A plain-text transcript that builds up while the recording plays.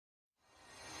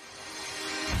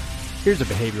Here's a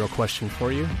behavioral question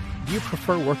for you. Do you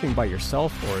prefer working by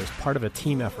yourself or as part of a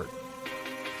team effort?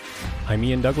 I'm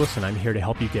Ian Douglas, and I'm here to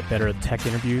help you get better at tech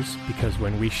interviews, because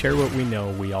when we share what we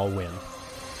know, we all win.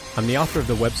 I'm the author of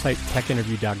the website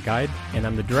techinterview.guide, and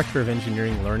I'm the Director of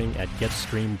Engineering Learning at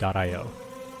getstream.io.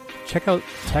 Check out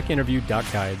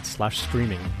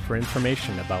techinterview.guide/streaming for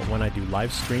information about when I do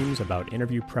live streams about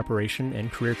interview preparation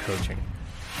and career coaching.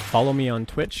 Follow me on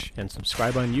Twitch and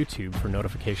subscribe on YouTube for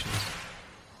notifications.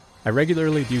 I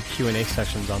regularly do Q&A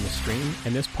sessions on the stream,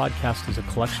 and this podcast is a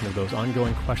collection of those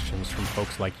ongoing questions from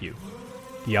folks like you.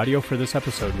 The audio for this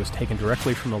episode was taken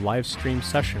directly from a live stream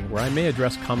session where I may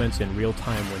address comments in real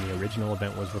time when the original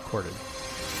event was recorded.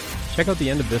 Check out the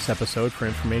end of this episode for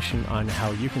information on how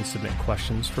you can submit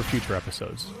questions for future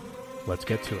episodes. Let's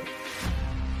get to it.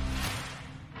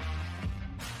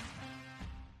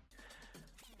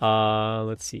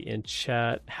 Let's see, in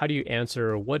chat, how do you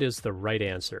answer what is the right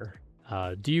answer?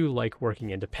 Do you like working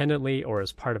independently or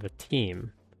as part of a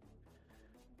team?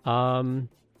 I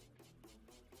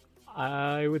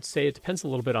would say it depends a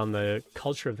little bit on the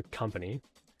culture of the company.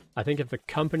 I think if the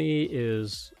company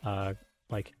is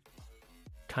like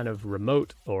kind of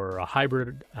remote or a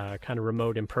hybrid kind of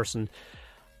remote in person,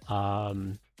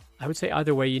 I would say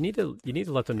either way, you need to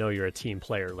let them know you're a team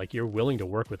player. Like, you're willing to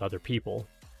work with other people.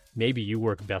 Maybe you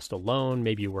work best alone.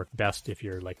 Maybe you work best if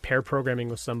you're like pair programming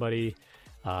with somebody.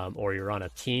 Or you're on a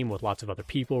team with lots of other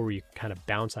people where you kind of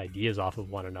bounce ideas off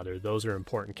of one another. Those are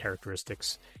important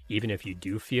characteristics, even if you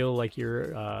do feel like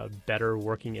you're better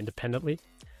working independently.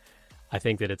 I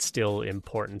think that it's still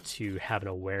important to have an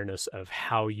awareness of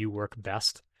how you work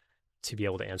best to be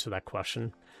able to answer that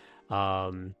question.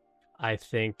 I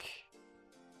think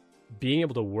being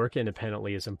able to work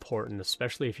independently is important,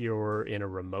 especially if you're in a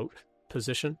remote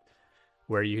position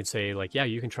where you can say, like, yeah,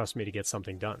 you can trust me to get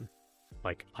something done.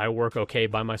 Like, I work okay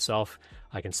by myself.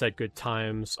 I can set good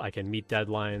times. I can meet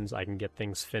deadlines. I can get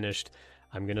things finished.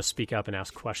 I'm going to speak up and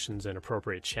ask questions in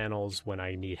appropriate channels when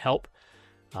I need help.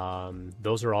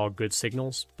 Those are all good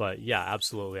signals. But yeah,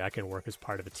 absolutely, I can work as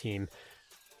part of a team.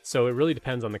 So it really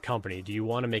depends on the company. Do you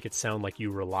want to make it sound like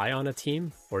you rely on a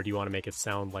team? Or do you want to make it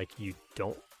sound like you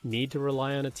don't need to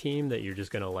rely on a team, that you're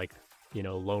just going to, like, you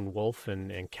know, lone wolf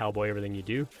and cowboy everything you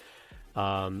do?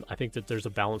 I think that there's a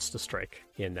balance to strike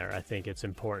in there. I think it's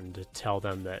important to tell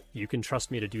them that you can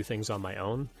trust me to do things on my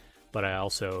own, but I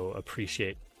also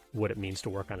appreciate what it means to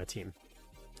work on a team.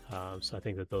 So I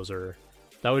think that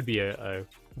that would be a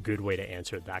good way to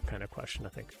answer that kind of question, I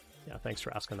think. Yeah, thanks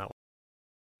for asking that one.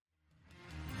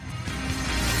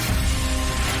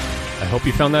 I hope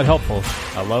you found that helpful.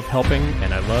 I love helping,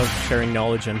 and I love sharing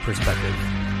knowledge and perspective.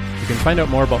 You can find out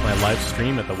more about my live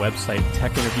stream at the website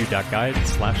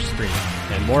techinterview.guide/stream,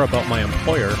 and more about my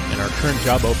employer and our current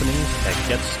job openings at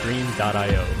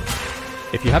getstream.io.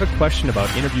 If you have a question about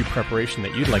interview preparation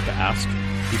that you'd like to ask,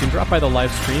 you can drop by the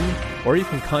live stream, or you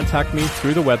can contact me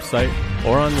through the website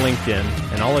or on LinkedIn,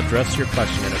 and I'll address your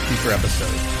question in a future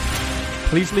episode.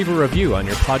 Please leave a review on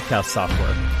your podcast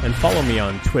software, and follow me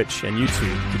on Twitch and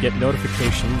YouTube to get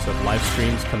notifications of live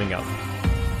streams coming up.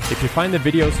 If you find the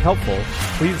videos helpful,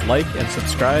 please like and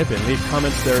subscribe and leave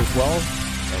comments there as well,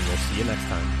 and we'll see you next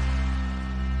time.